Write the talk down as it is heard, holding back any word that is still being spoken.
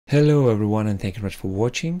Hello everyone, and thank you very much for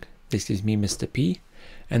watching. This is me, Mr. P,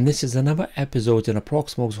 and this is another episode in a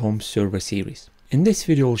Proxmox home server series. In this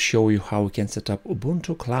video I'll show you how we can set up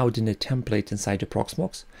Ubuntu Cloud-Init template inside the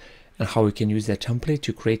Proxmox and how we can use that template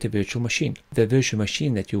to create a virtual machine. The virtual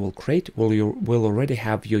machine that you will create will already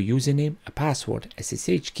have your username, a password,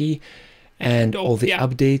 SSH key, and all the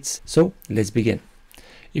updates. So let's begin.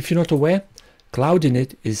 If you're not aware,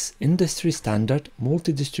 Cloud-Init is industry standard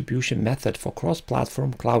multi-distribution method for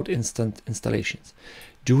cross-platform cloud instant installations.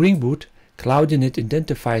 During boot, Cloud-Init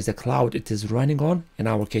identifies the cloud it is running on, in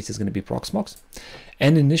our case it's going to be Proxmox,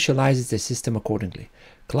 and initializes the system accordingly.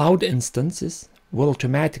 Cloud instances will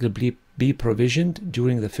automatically be provisioned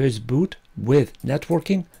during the first boot with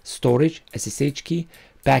networking, storage, SSH key,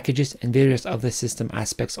 packages, and various other system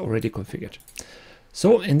aspects already configured.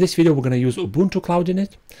 So in this video we're going to use Ubuntu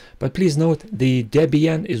Cloud-Init, but please note the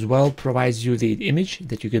Debian as well provides you the image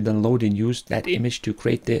that you can download and use that image to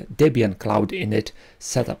create the Debian Cloud-Init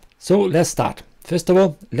setup. So let's start. First of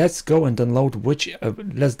all, let's go and download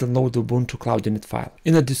the Ubuntu Cloud-Init file.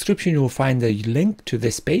 In the description you will find the link to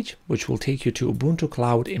this page, which will take you to Ubuntu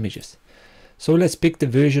Cloud Images. So let's pick the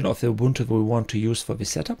version of the Ubuntu that we want to use for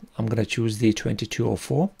this setup. I'm going to choose the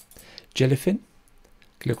 2204 Jellyfin.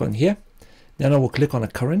 Click on here. Then I will click on a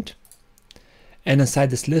current, and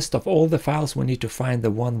inside this list of all the files we need to find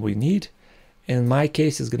the one we need. In my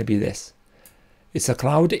case it's going to be this. It's a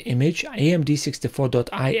cloud image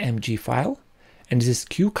amd64.img file, and this is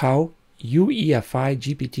QCOW UEFI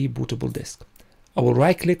GPT bootable disk. I will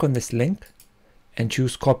right click on this link and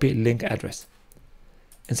choose copy link address.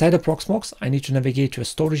 Inside the Proxmox I need to navigate to a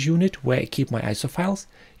storage unit where I keep my ISO files.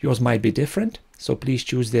 Yours might be different, so please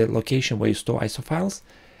choose the location where you store ISO files.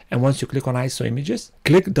 And once you click on ISO images,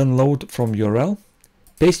 click download from URL,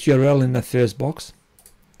 paste URL in the first box,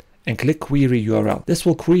 and click query URL. This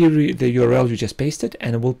will query the URL you just pasted,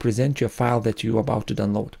 and it will present you a file that you're about to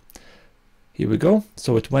download. Here we go.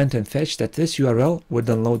 So it went and fetched that this URL would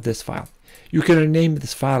download this file. You can rename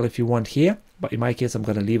this file if you want here, but in my case I'm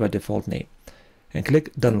going to leave a default name. And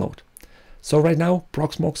click download. So right now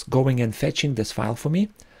Proxmox going and fetching this file for me.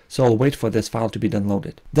 So I'll wait for this file to be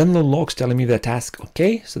downloaded. Download logs telling me the task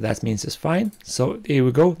okay, so that means it's fine. So here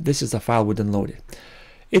we go. This is the file we downloaded.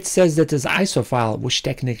 It says that it's ISO file, which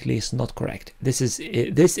technically is not correct. This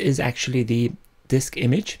is actually the disk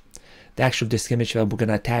image, the actual disk image that we're going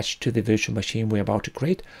to attach to the virtual machine we're about to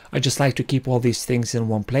create. I just like to keep all these things in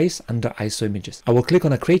one place under ISO images. I will click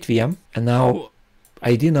on a create VM, and now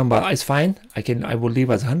ID number is fine. I will leave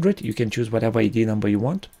as 100. You can choose whatever ID number you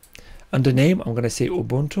want. Under name, I'm going to say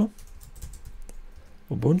Ubuntu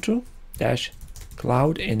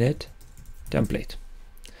Cloud-Init template.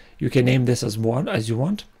 You can name this as you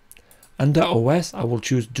want. Under OS, I will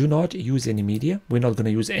choose do not use any media. We're not going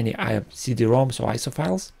to use any CD-ROMs or ISO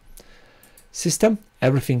files. System,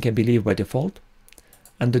 everything can be left by default.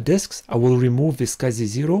 Under disks, I will remove this SCSI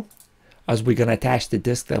 0 as we're going to attach the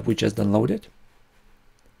disk that we just downloaded.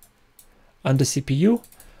 Under CPU,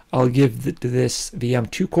 I'll give this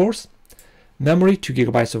VM 2 cores. Memory, 2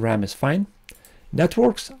 GB of RAM is fine.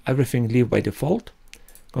 Networks, everything leave by default.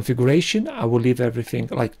 Configuration, I will leave everything,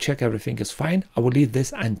 check everything is fine. I will leave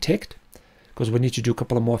this unticked because we need to do a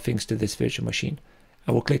couple of more things to this virtual machine.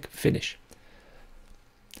 I will click finish.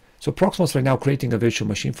 So Proxmox right now creating a virtual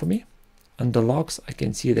machine for me. Under logs, I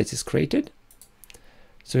can see that it's created.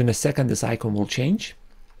 So in a second, this icon will change.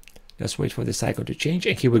 Let's wait for this icon to change.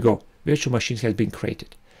 And here we go. Virtual machine has been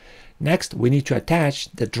created. Next, we need to attach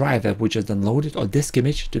the drive that we just downloaded or disk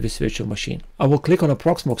image to this virtual machine. I will click on a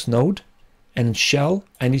Proxmox node, and in shell,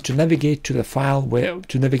 I need to navigate to the file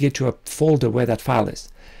navigate to a folder where that file is.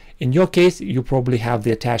 In your case, you probably have the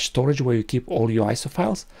attached storage where you keep all your ISO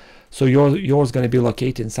files. So yours is going to be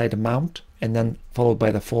located inside the mount and then followed by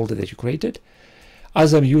the folder that you created.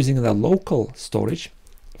 As I'm using the local storage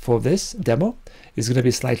for this demo, it's going to be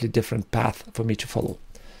a slightly different path for me to follow.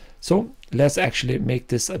 So let's actually make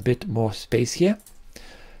this a bit more space here.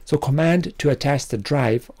 So command to attach the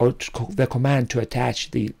drive, or the command to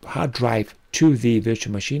attach the hard drive to the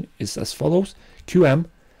virtual machine is as follows: QM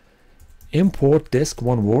import disk,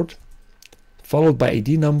 one word, followed by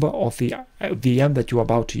ID number of the VM that you're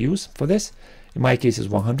about to use for this. In my case is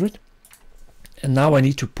 100. And now I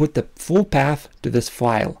need to put the full path to this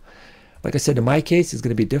file. Like I said, in my case it's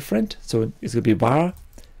going to be different. So it's going to be var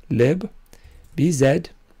lib bz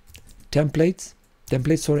templates,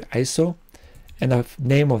 ISO, and the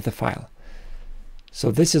name of the file.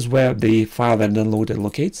 So this is where the file that I downloaded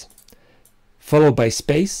locates, followed by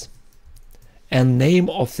space, and name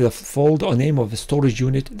of the folder or name of the storage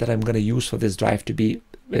unit that I'm going to use for this drive to be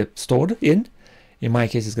stored in. In my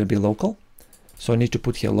case, it's going to be local. So I need to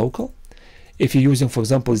put here local. If you're using, for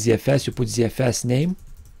example, ZFS, you put ZFS name.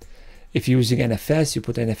 If you're using NFS, you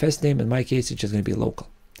put NFS name. In my case, it's just going to be local.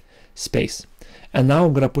 Space. And now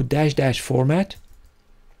I'm going to put -- format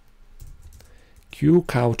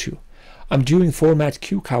QCOW2. I'm doing format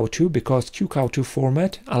QCOW2 because QCOW2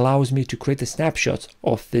 format allows me to create the snapshots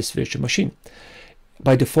of this virtual machine.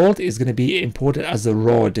 By default, it's going to be imported as a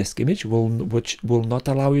raw disk image, which will not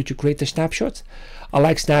allow you to create the snapshots. I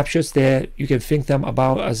like snapshots there. You can think them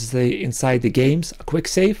about as inside the games, a quick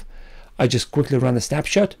save. I just quickly run a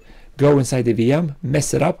snapshot, go inside the VM,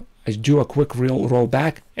 mess it up. I do a quick roll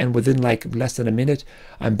back, and within like less than a minute,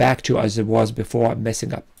 I'm back to as it was before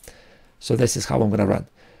messing up. So this is how I'm going to run.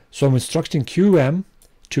 So I'm instructing QM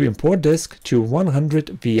to import disk to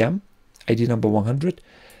 100 VM, ID number 100.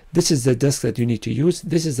 This is the disk that you need to use.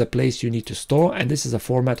 This is the place you need to store, and this is the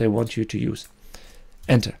format I want you to use.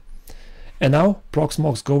 Enter. And now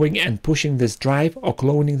Proxmox going and pushing this drive or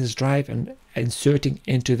cloning this drive and inserting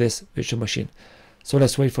into this virtual machine. So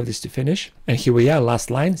let's wait for this to finish. And here we are,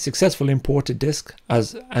 last line, successfully imported disk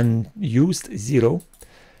as unused 0.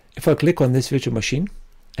 If I click on this virtual machine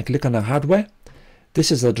and click on the hardware,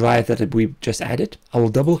 this is the drive that we just added. I will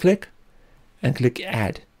double click and click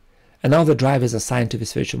add. And now the drive is assigned to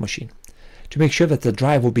this virtual machine. To make sure that the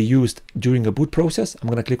drive will be used during a boot process, I'm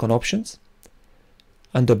going to click on options.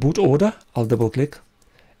 Under boot order, I'll double click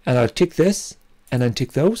and I'll tick this and then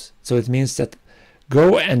tick those. So it means that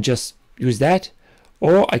go and just use that,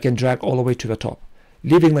 or I can drag all the way to the top.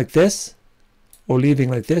 Leaving like this or leaving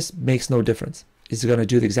like this makes no difference. It's going to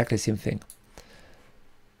do the exactly same thing.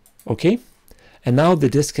 Okay. And now the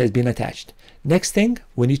disk has been attached. Next thing,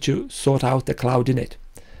 we need to sort out the Cloud-Init.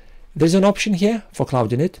 There's an option here for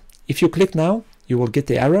Cloud-Init. If you click now, you will get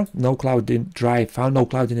the error, no Cloud-Init Drive found, no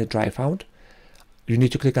Cloud-Init Drive found. You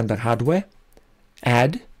need to click on the hardware,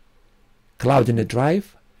 add Cloud-Init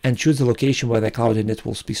Drive, and choose the location where the Cloud-Init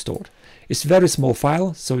will be stored. It's a very small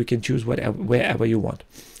file, so you can choose wherever you want.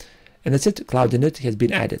 And that's it, Cloud-Init has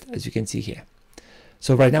been added, as you can see here.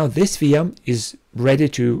 So right now this VM is ready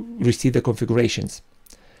to receive the configurations.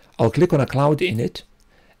 I'll click on a Cloud-Init,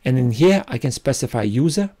 and in here I can specify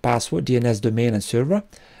user, password, DNS domain and server,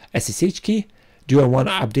 SSH key, do I want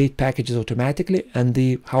to update packages automatically, and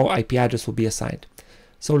how IP address will be assigned.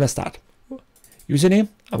 So let's start. Username,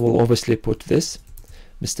 I will obviously put this,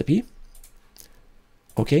 Mr. P.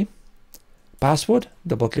 Okay. Password,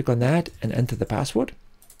 double click on that and enter the password.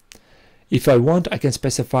 If I want, I can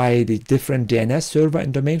specify the different DNS server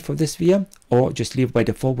and domain for this VM, or just leave by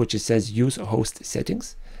default, which it says use host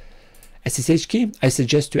settings. SSH key, I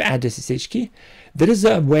suggest to add SSH key. There is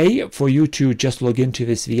a way for you to just log into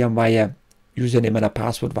this VM via username and a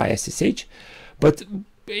password via SSH, but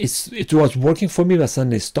it was working for me, but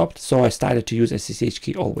suddenly stopped, so I started to use SSH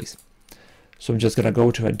key always. So I'm just gonna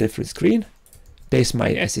go to a different screen, paste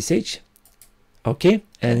my SSH, okay,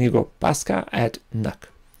 and you go pasca at NUC.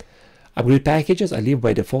 Upgrade packages, I leave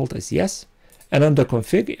by default as yes, and under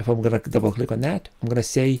config, if I'm gonna double click on that, I'm gonna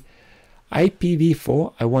say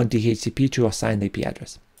IPv4, I want DHCP to assign the IP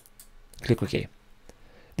address. Click OK.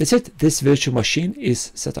 That's it. This virtual machine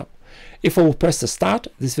is set up. If I will press the start,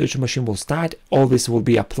 this virtual machine will start. All this will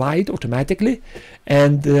be applied automatically,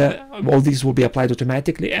 and all these will be applied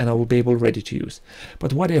automatically, and I will be able ready to use.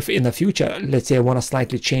 But what if in the future, let's say I want to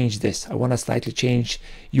slightly change this, I want to slightly change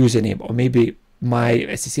username, or maybe my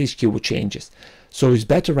SSH key will changes. So it's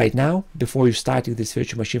better right now, before you starting this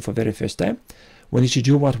virtual machine for the very first time, we need to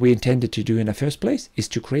do what we intended to do in the first place, is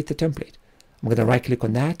to create the template. I'm going to right click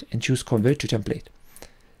on that and choose convert to template.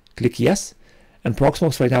 Click yes, and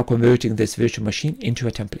Proxmox right now converting this virtual machine into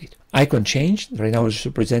a template. Icon changed, right now it's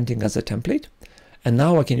representing as a template, and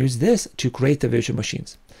now I can use this to create the virtual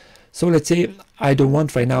machines. So let's say I don't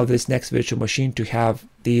want right now this next virtual machine to have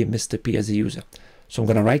the Mr. P as a user. So I'm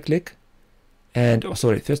going to right click and, oh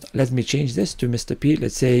sorry, first let me change this to Mr. P,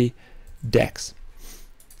 let's say Dex.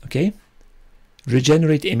 Okay.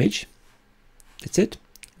 Regenerate image, that's it.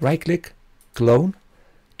 Right click, clone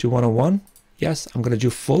to 101. Yes, I'm going to do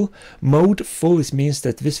full. Mode full, this means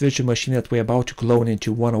that this virtual machine that we're about to clone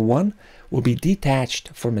into 101 will be detached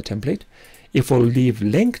from the template. If we'll leave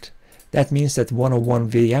linked, that means that 101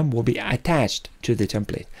 VM will be attached to the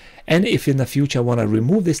template. And if in the future I want to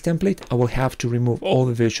remove this template, I will have to remove all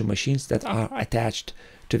the virtual machines that are attached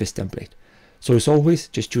to this template. So it's always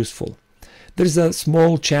just choose full. There is a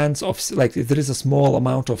small chance of, like, there is a small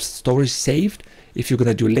amount of storage saved if you're going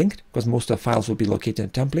to do linked, because most of the files will be located in a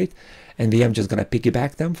template, and VM just going to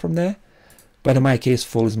piggyback them from there. But in my case,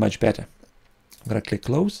 full is much better. I'm going to click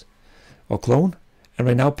close or clone, And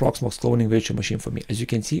right now, Proxmox cloning virtual machine for me, as you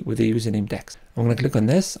can see, with the username Dex. I'm going to click on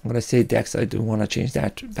this. I'm going to say Dex. I do want to change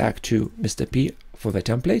that back to Mr. P for the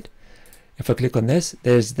template. If I click on this,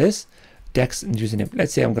 there's this Dex and username.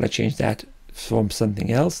 Let's say I'm going to change that from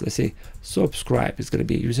something else. Let's say subscribe is going to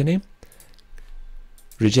be a username.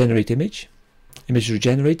 Regenerate image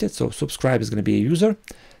regenerated. So subscribe is going to be a user.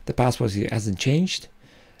 The password here hasn't changed.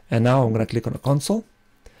 And now I'm going to click on the console,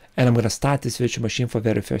 and I'm going to start this virtual machine for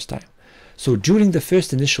the very first time. So during the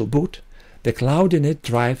first initial boot, the Cloud-Init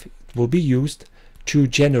Drive will be used to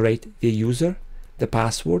generate the user, the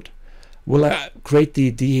password, will create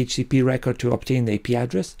the DHCP record to obtain the IP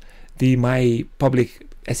address, my public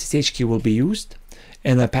SSH key will be used,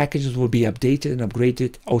 and the packages will be updated and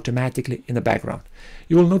upgraded automatically in the background.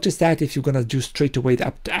 You will notice that if you're going to do straight away the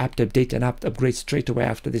apt update and apt upgrade straight away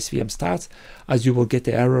after this VM starts, as you will get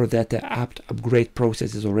the error that the apt upgrade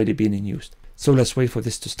process is already being in use. So let's wait for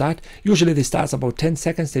this to start. Usually this starts about 10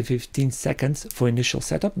 seconds to 15 seconds for initial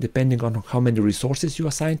setup, depending on how many resources you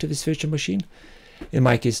assign to this virtual machine. In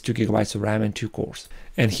my case, 2 GB of RAM and 2 cores.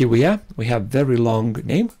 And here we are. We have very long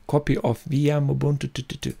name, copy of VM Ubuntu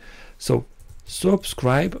 22. So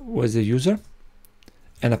subscribe was the user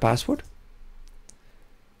and a password.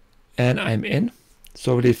 And I'm in.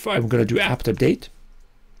 So if I'm going to do apt update,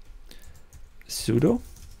 sudo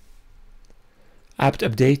apt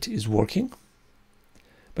update is working.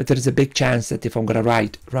 But there is a big chance that if I'm going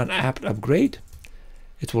to run apt upgrade,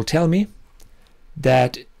 it will tell me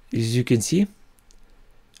that, as you can see,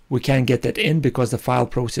 we can't get that in because the file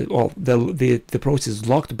process, or the process is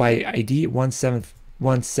locked by ID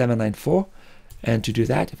 1794. And to do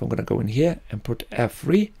that, if I'm going to go in here and put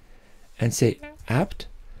F3 and say apt,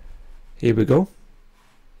 here we go.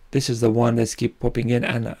 This is the one that's keep popping in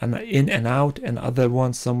and out, and other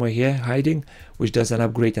ones somewhere here hiding, which does an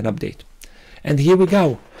upgrade and update. And here we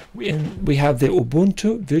go. We have the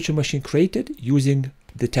Ubuntu virtual machine created using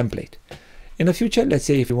the template. In the future, let's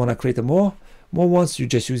say if you want to create more ones, you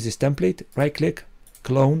just use this template, right click,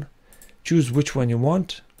 clone, choose which one you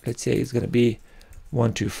want. Let's say it's going to be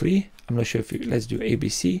 1, 2, 3. I'm not sure if let's do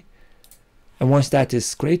ABC. And once that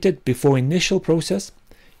is created, before initial process,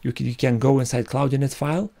 you can go inside Cloud-Init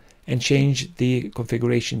file and change the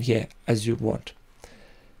configuration here as you want.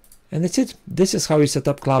 And that's it. This is how you set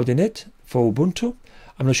up Cloud-Init for Ubuntu.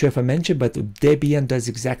 I'm not sure if I mentioned, but Debian does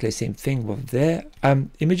exactly the same thing with their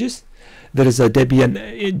images. There is a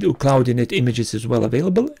Debian Cloud-Init images as well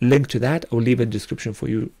available. Link to that I'll leave in the description for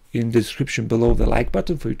you, in the description below the like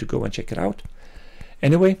button for you to go and check it out.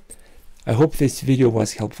 Anyway, I hope this video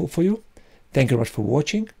was helpful for you. Thank you very much for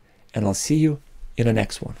watching, and I'll see you in the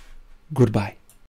next one. Goodbye.